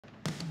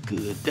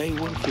Good day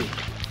with fish.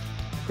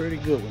 Pretty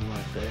good one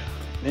right there.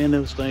 Man,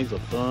 those things are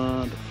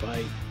fun to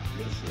fight.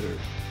 Yes, sir.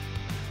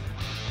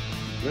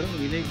 Good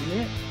one, you need your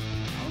net?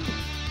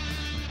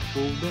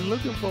 What we've been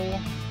looking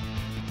for.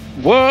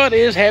 What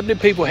is happening,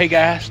 people? Hey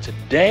guys,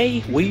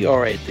 today we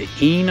are at the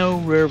Eno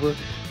River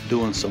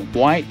doing some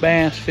white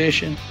bass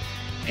fishing,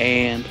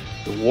 and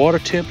the water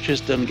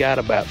temperature's done got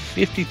about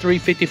 53,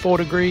 54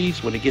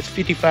 degrees. When it gets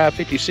 55,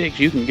 56,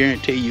 you can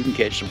guarantee you can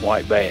catch some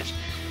white bass.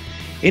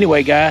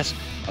 Anyway, guys,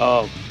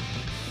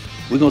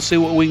 we're gonna see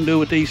what we can do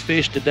with these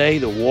fish today.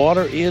 The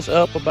water is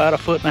up about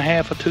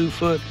 1.5 foot or 2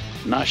 foot.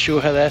 Not sure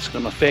how that's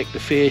gonna affect the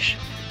fish.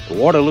 The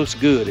water looks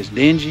good. It's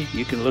dingy.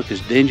 You can look,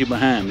 it's dingy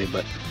behind me,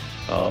 but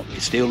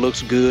it still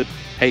looks good.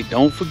 Hey,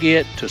 don't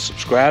forget to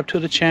subscribe to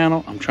the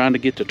channel. I'm trying to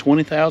get to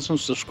 20,000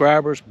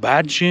 subscribers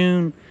by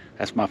June.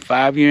 That's my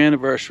 5-year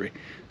anniversary.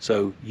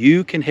 So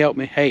you can help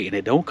me. Hey, and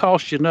it don't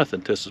cost you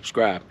nothing to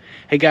subscribe.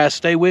 Hey guys,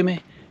 stay with me,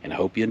 and I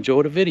hope you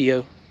enjoy the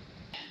video.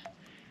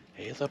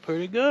 Hey, it's a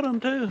pretty good one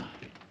too.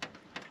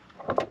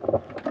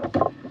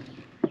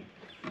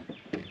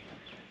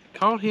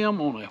 Caught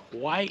him on a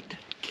white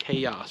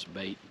chaos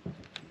bait.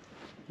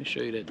 Let me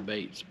show you that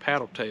bait. It's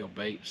paddle tail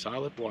bait,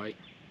 solid white.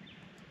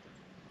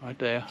 Right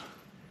there.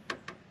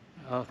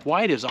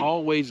 White is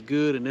always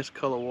good in this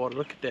color water.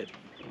 Look at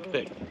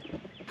that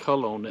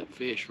color on that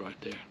fish right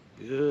there.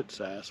 Good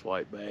size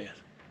white bass.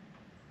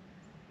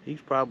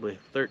 He's probably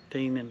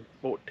 13 and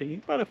 14.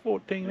 He's probably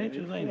 14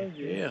 inches, ain't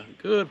he? Yeah,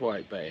 good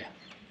white bass.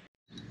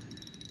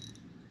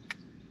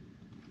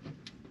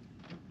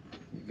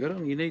 Good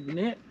one. You need the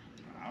net?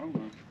 I don't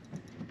know.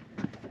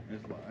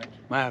 It's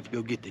like, Might have to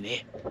go get the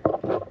net.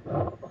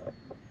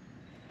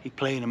 He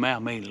playing them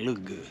out, made it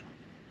look good.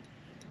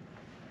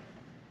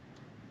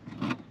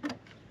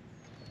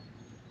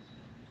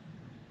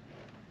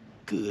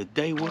 Good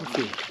day with a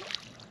fish.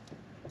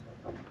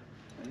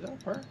 is that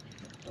a perch?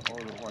 Or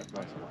the white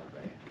bass? White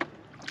bass.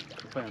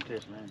 Found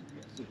this man.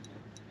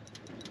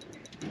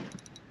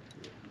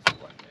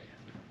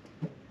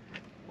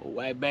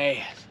 White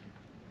bass.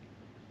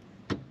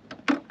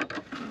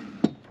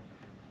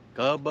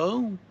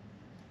 Kaboom.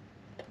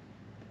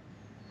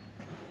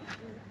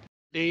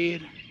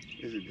 Dead.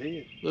 Is it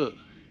dead? Look,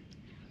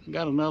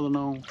 got another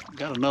on.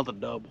 Got another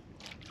double.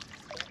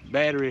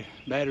 Battery's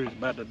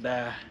about to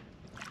die.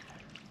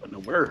 What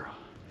in the world?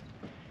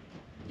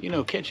 You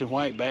know, catching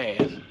white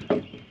bass.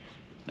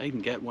 They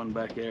can get one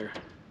back there.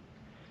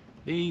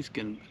 These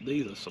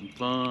are some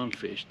fun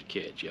fish to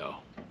catch,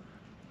 y'all.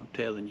 I'm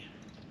telling you.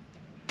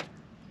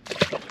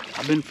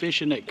 I've been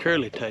fishing that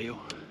curly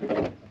tail,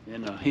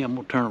 and him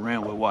will turn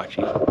around. We'll watch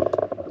him.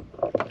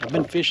 I've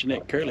been fishing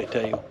that curly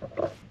tail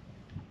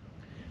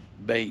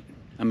bait.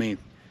 I mean,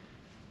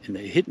 and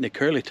they're hitting the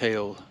curly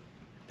tail.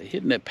 They're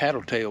hitting that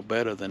paddle tail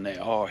better than they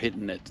are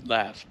hitting that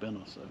live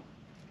spinner. So,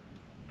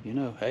 you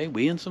know, hey,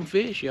 we in some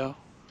fish, y'all.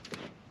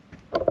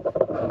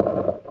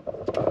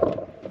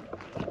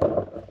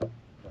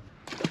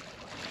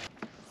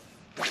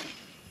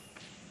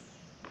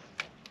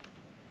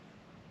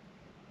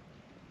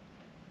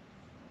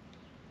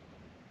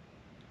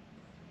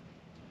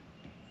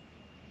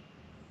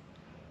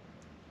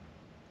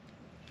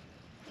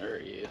 There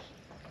he is.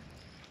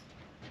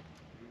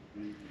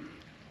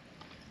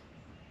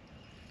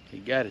 He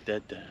got it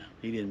that time.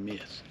 He didn't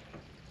miss.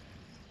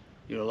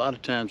 You know, a lot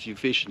of times you're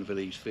fishing for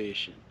these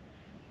fish, and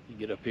you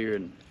get up here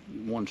and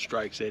one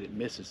strikes at it,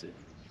 misses it.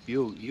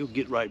 You'll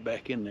get right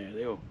back in there.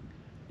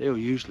 They'll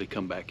usually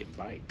come back and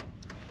bite.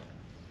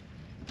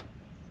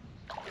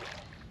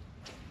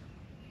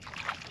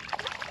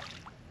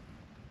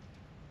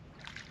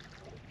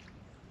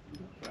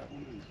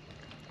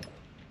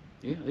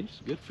 Yeah,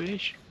 these are good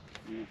fish.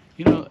 Yeah.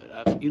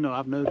 You know,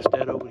 I've noticed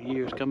that over the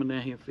years coming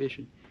down here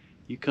fishing.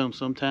 You come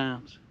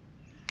sometimes,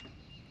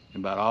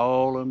 and about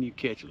all of them you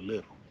catch a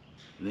little.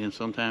 And then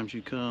sometimes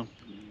you come,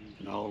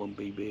 and all of them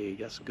be big.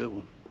 That's a good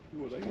one.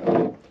 Well,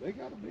 they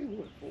gotta be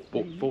what,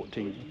 14?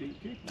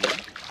 14.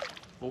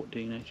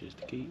 14 inches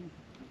to keep.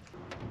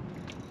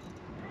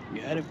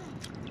 You got him?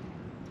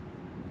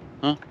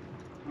 Huh?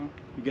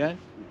 You got it?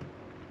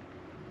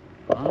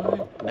 All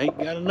right. Nate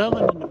got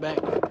another one in the back.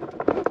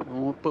 I'm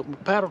gonna put my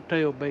paddle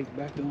tail bait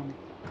back on.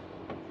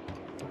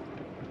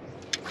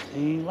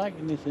 He ain't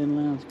liking this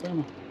inline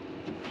spinner.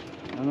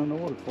 I don't know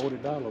what it's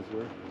 $40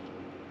 worth.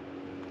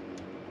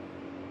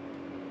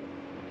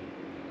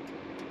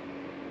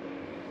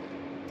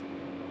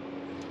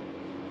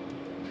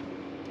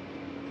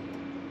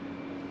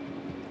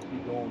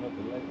 Keep going up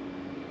the lake.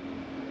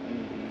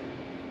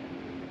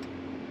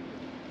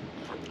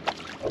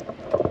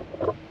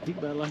 He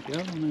about like the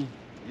other one.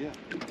 Yeah,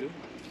 he good.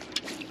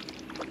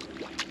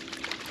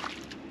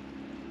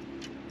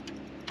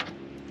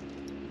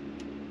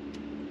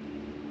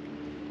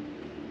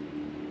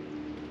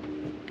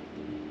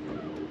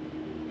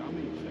 I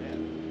mean fat.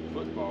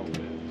 Football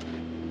fat.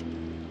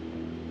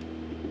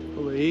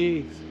 Full of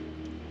eggs.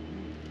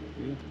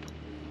 Yeah.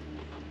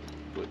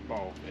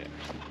 Football fat.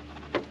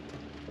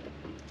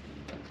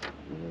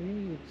 Full of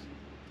eggs.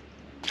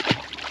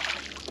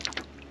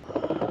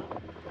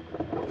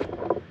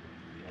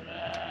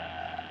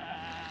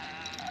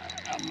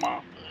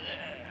 Mom.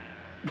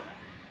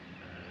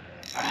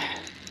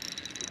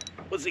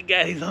 What's he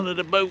got? He's under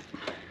the boat.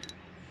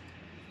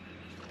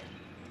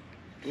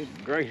 Good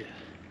gracious.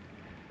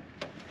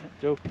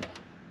 That joker.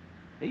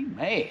 He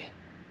mad.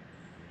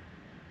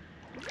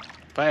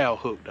 Foul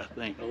hooked, I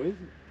think. Oh, is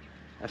it?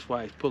 That's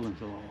why he's pulling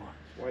so hard.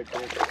 White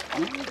fish.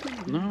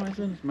 No, it's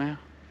in his mouth.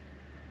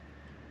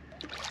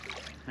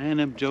 Man,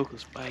 them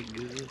jokers fight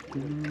good.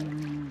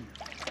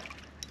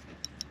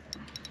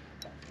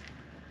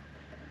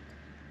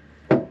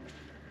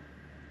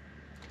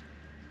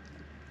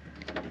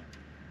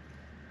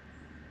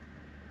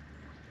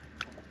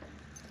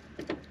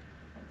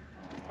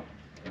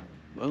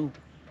 Boom.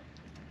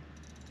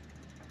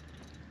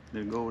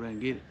 Then go over there and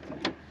get it.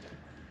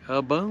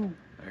 Boom.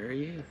 There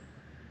he is.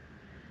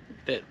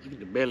 Look at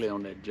the belly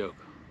on that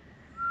joker.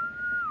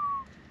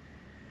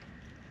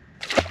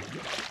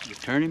 You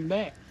turn him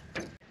back.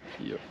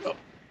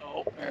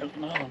 Oh, there's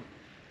another one.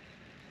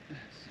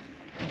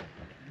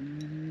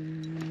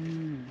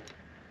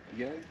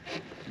 You got it?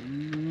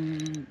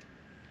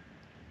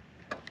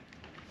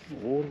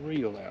 Wore the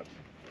reel out.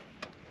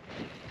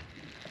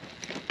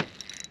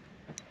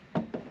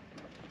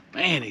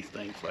 Man, these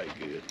things fight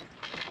good.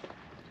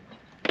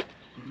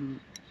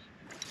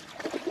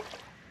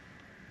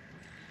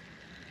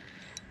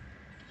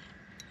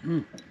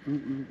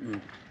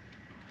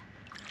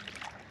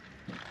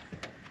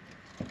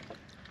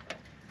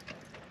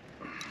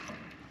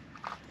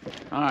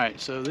 All right,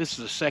 so this is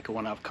the second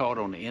one I've caught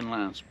on the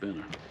inline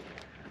spinner.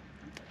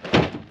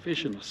 I'm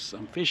fishing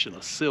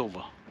a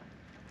silver.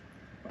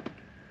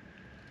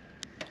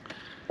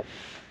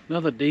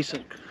 Another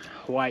decent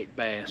white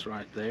bass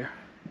right there.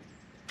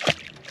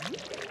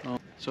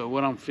 So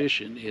what I'm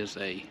fishing is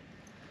that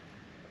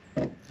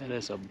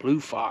is a Blue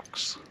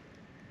Fox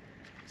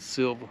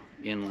silver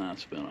inline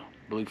spinner.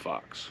 Blue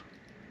Fox.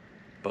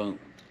 Boom.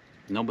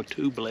 Number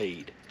 2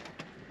 blade.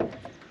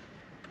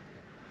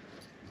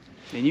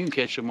 And you can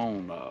catch them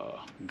on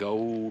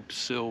gold,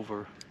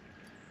 silver.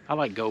 I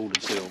like gold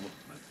and silver.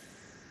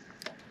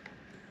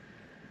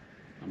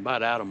 I'm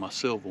about out of my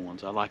silver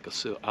ones. I like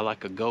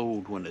a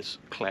gold when it's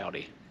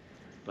cloudy,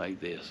 like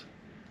this.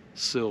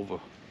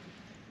 Silver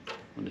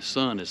when the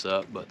sun is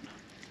up, but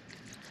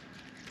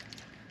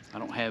I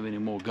don't have any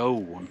more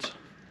gold ones.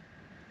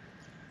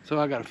 So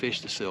I gotta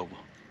fish the silver.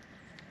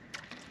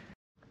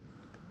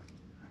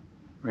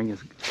 Ring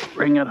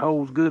that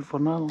hole's good for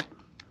another one.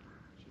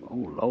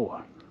 Oh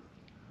Lord.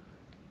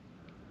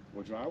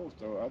 Which I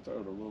thought it a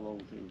little over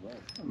to the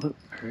right. Look,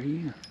 there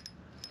he is.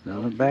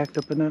 Another backed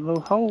up in that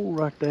little hole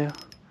right there.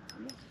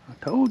 I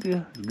told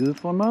you, it's good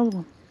for another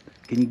one.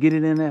 Can you get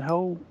it in that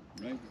hole?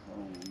 Maybe.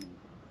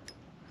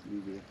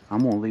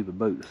 I'm gonna leave the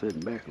boat sitting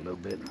back a little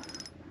bit.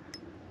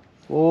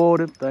 Oh,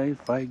 them things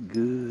fight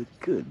good.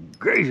 Good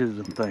gracious,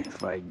 them things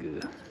fight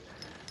good.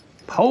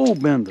 Pole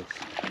benders.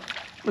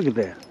 Look at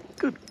that.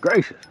 Good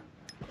gracious.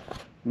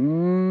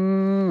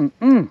 Come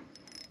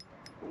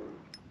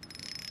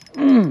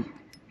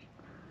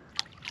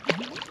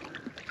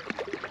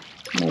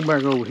on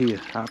back over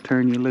here. I'll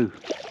turn you loose.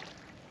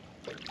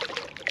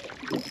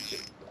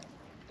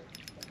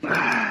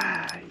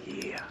 Ah,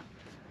 yeah.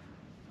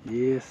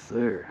 Yes,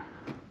 sir.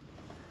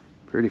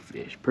 Pretty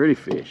fish, pretty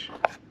fish.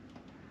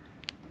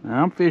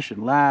 Now I'm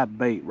fishing live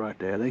bait right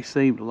there. They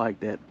seem to like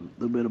that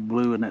little bit of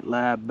blue in that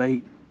live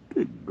bait.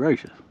 Good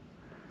gracious.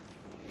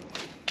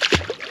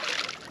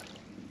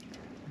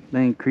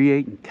 They ain't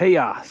creating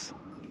chaos.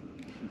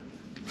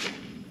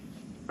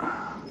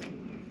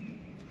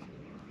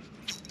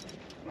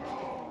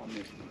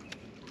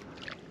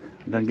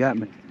 Done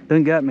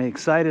got me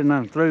excited and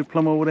I'm through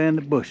plumb over there in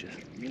the bushes.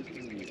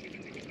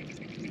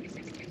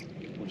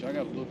 Which I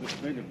got a little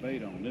bit bigger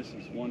bait on. This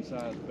is one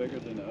size bigger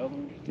than the other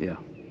one. Yeah.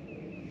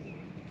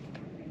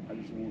 I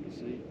just wanted to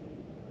see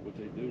what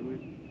they do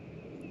with it.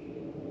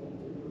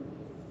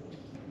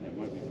 That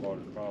might be part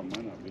of the problem.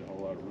 Might not be a whole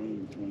lot of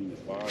room between the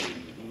body and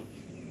the hook.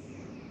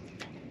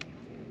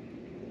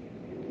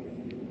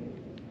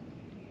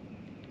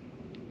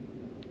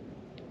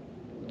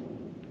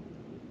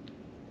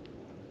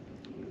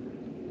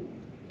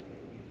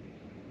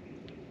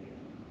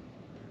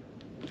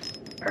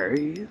 There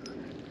he is.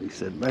 He's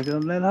sitting back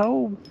on that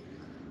hole.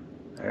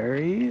 There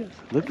he is.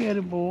 Look at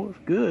him, boys.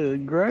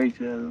 Good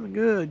gracious.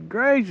 Good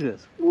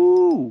gracious.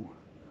 Woo.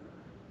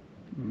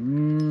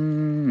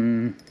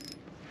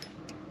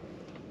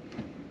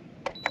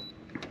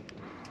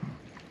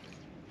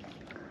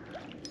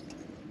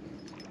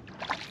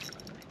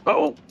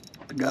 Oh,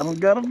 got a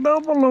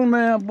double on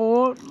there,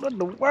 boy. What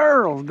the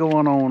world's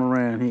going on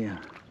around here?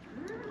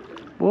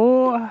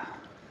 Boy.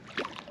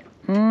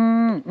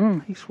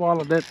 He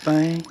swallowed that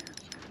thing.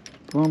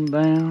 Plumb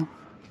down.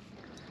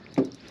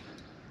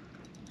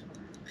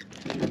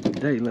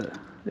 Hey, look.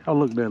 Y'all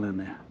look down in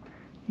there.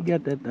 He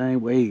got that thing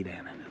way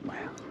down in his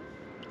mouth.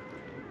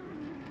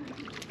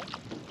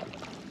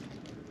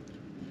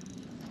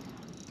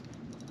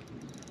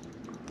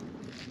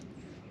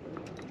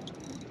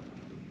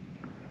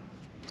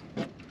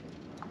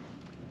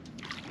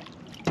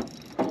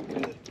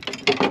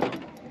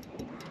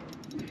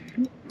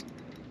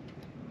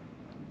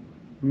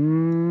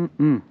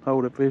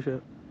 Hold that fish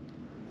up.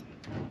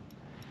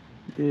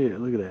 Yeah,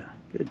 look at that.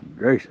 Good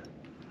gracious.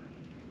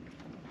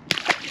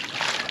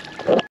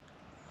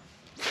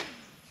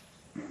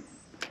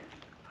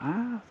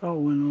 I thought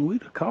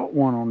we'd have caught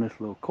one on this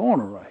little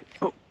corner right.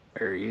 Oh,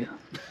 there he is.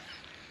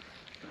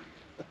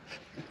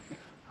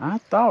 I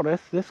thought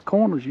this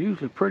corner's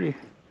usually pretty.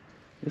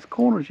 This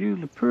corner's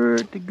usually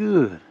pretty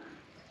good.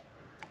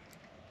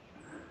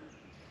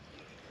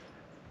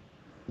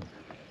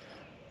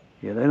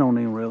 Yeah, they don't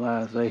even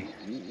realize they.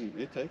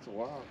 It takes a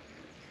while.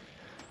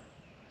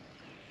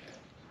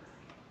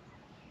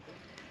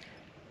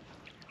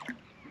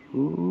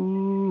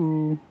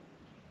 Ooh.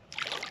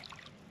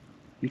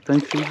 He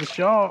thinks he's a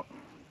shark.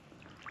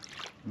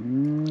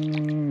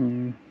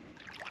 We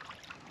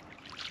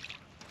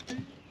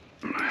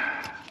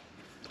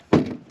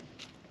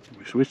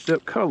switched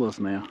up colors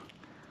now.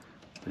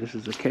 This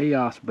is a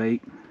chaos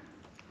bait.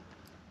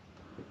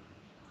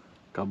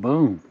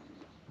 Kaboom.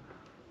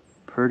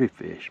 Pretty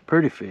fish,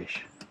 pretty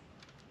fish.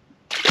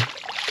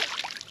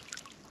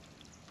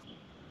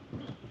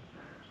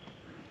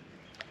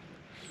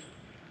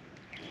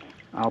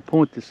 I'll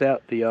point this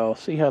out to y'all.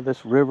 See how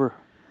this river,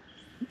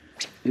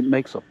 it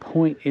makes a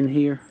point in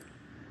here,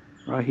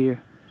 right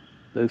here.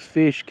 Those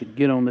fish could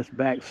get on this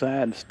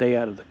backside and stay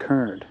out of the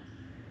current.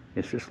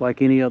 It's just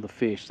like any other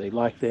fish. They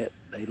like that.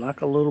 They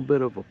like a little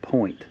bit of a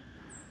point.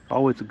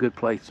 Always a good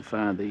place to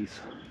find these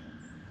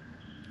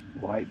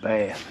white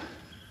bass.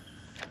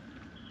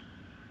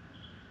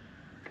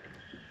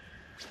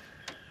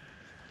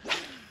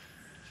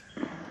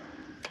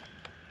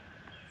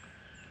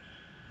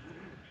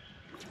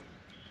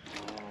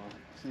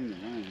 Seen the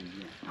line,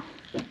 yeah.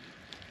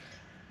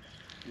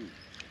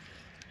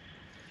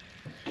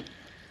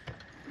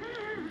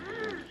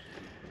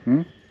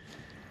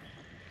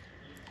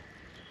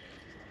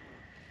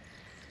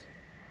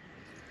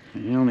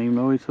 You don't even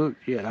know he's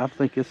hooked yet. I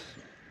think he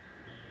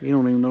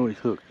don't even know he's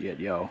hooked yet,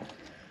 y'all.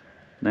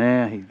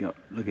 Nah, he's got,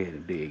 look at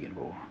him digging,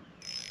 boy.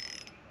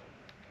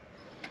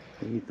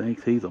 He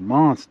thinks he's a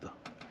monster.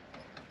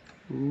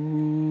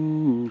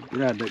 Ooh,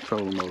 get out of that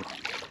trolling motor.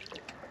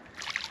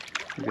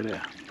 Look at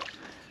that.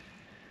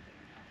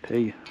 Tell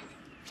you.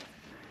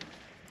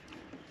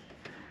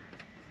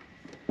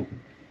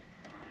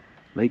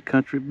 Lake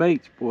country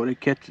baits, boy, they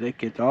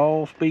catch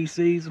all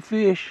species of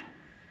fish.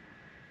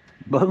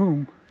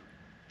 Boom.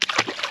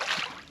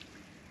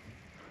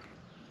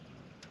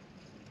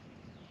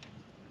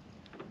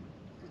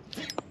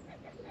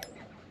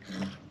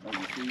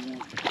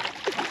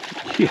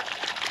 Yeah.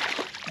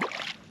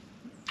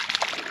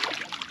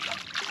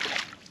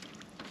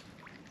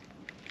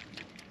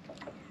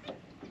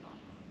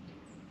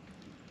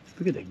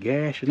 Look at the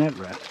gash in that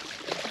rat.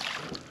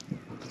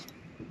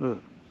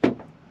 Look.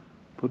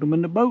 Put them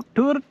in the boat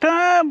 2 at a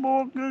time,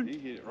 boy. Good. He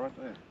hit it right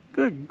there.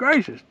 Good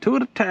gracious, 2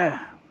 at a time.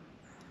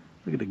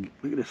 Look at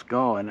the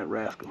scar in that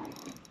rascal.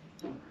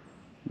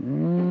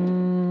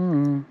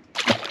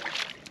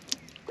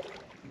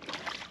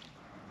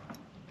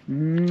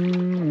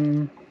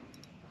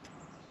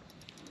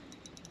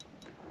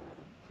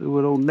 See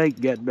what old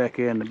Nate got back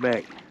here in the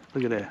back.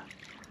 Look at that.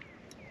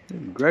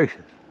 Good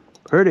gracious.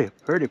 Pretty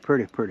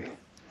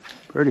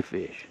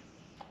fish.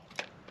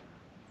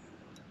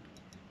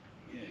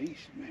 Yeah, he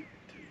smacked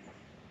it too.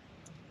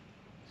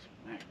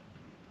 Smacked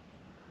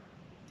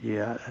it.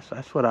 Yeah,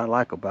 that's what I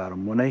like about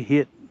them. When they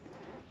hit,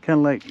 kind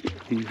of like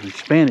these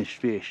Spanish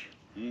fish.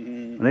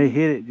 When they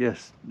hit it,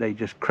 they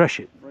just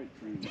crush it. Freight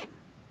training.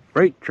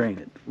 Freight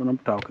training. That's what I'm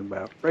talking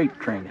about. Freight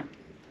training.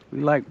 We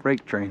like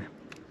freight training.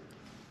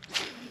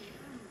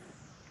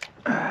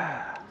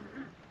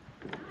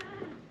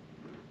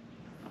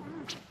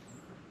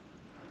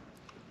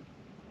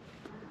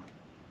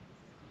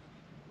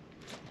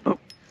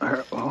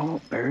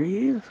 Oh, there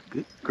he is.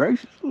 Good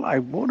gracious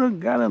life. Boy, done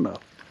got in a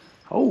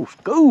whole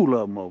school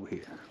of them over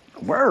here.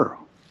 The world.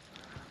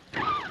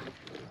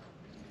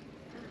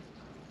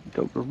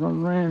 Don't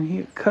run around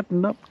here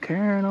cutting up,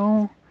 carrying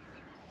on.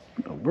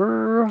 The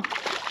world.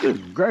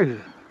 Good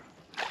gracious.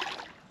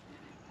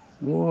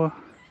 Boy,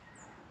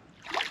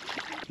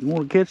 you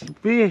want to catch some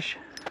fish?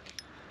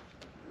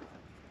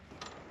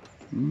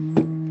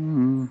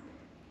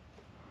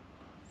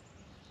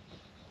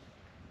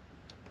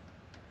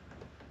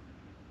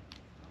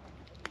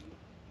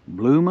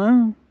 Blue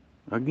moon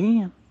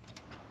again.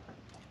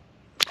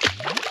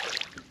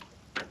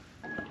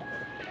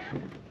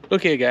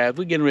 Look here, guys,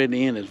 we're getting ready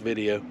to end this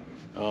video.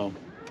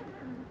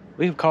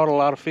 We've caught a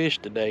lot of fish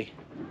today.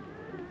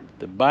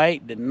 The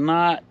bite did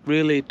not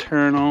really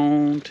turn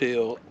on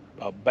till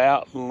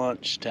about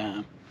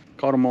lunchtime.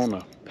 Caught them on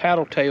the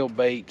paddle tail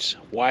baits,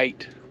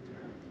 white.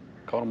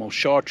 Caught them on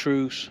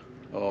chartreuse,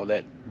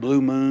 that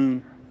blue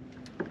moon.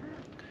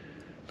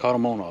 Caught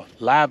them on a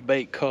live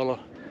bait color.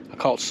 I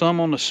caught some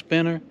on the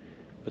spinner,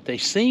 but they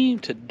seem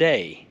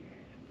today,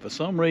 for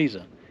some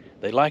reason,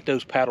 they like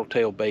those paddle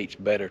tail baits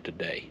better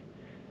today.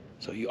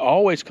 So you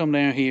always come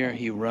down here,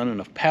 you're running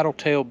a paddle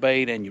tail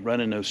bait and you're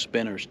running those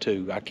spinners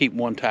too. I keep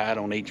one tied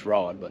on each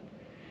rod, but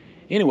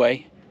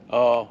anyway,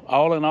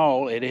 All in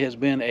all, it has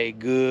been a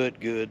good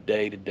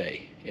day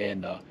today.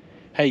 And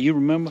hey, you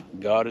remember,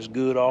 God is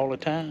good all the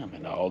time,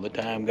 and all the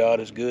time God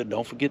is good.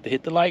 Don't forget to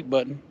hit the like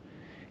button,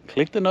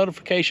 click the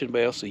notification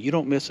bell so you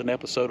don't miss an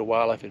episode of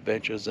Wildlife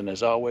Adventures. And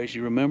as always,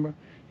 you remember,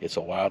 it's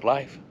a wild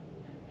life,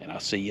 and I'll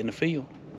see you in the field.